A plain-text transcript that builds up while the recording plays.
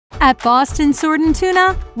At Boston Sword and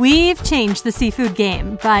Tuna, we've changed the seafood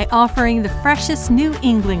game by offering the freshest New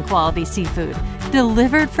England quality seafood,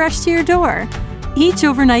 delivered fresh to your door. Each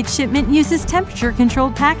overnight shipment uses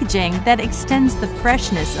temperature-controlled packaging that extends the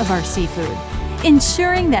freshness of our seafood,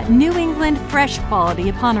 ensuring that New England fresh quality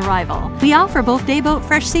upon arrival. We offer both dayboat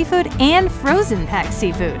fresh seafood and frozen packed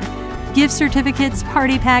seafood. Gift certificates,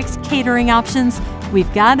 party packs, catering options,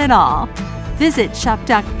 we've got it all. Visit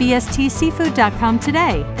shop.bstseafood.com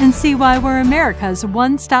today and see why we're America's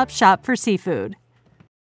one-stop shop for seafood.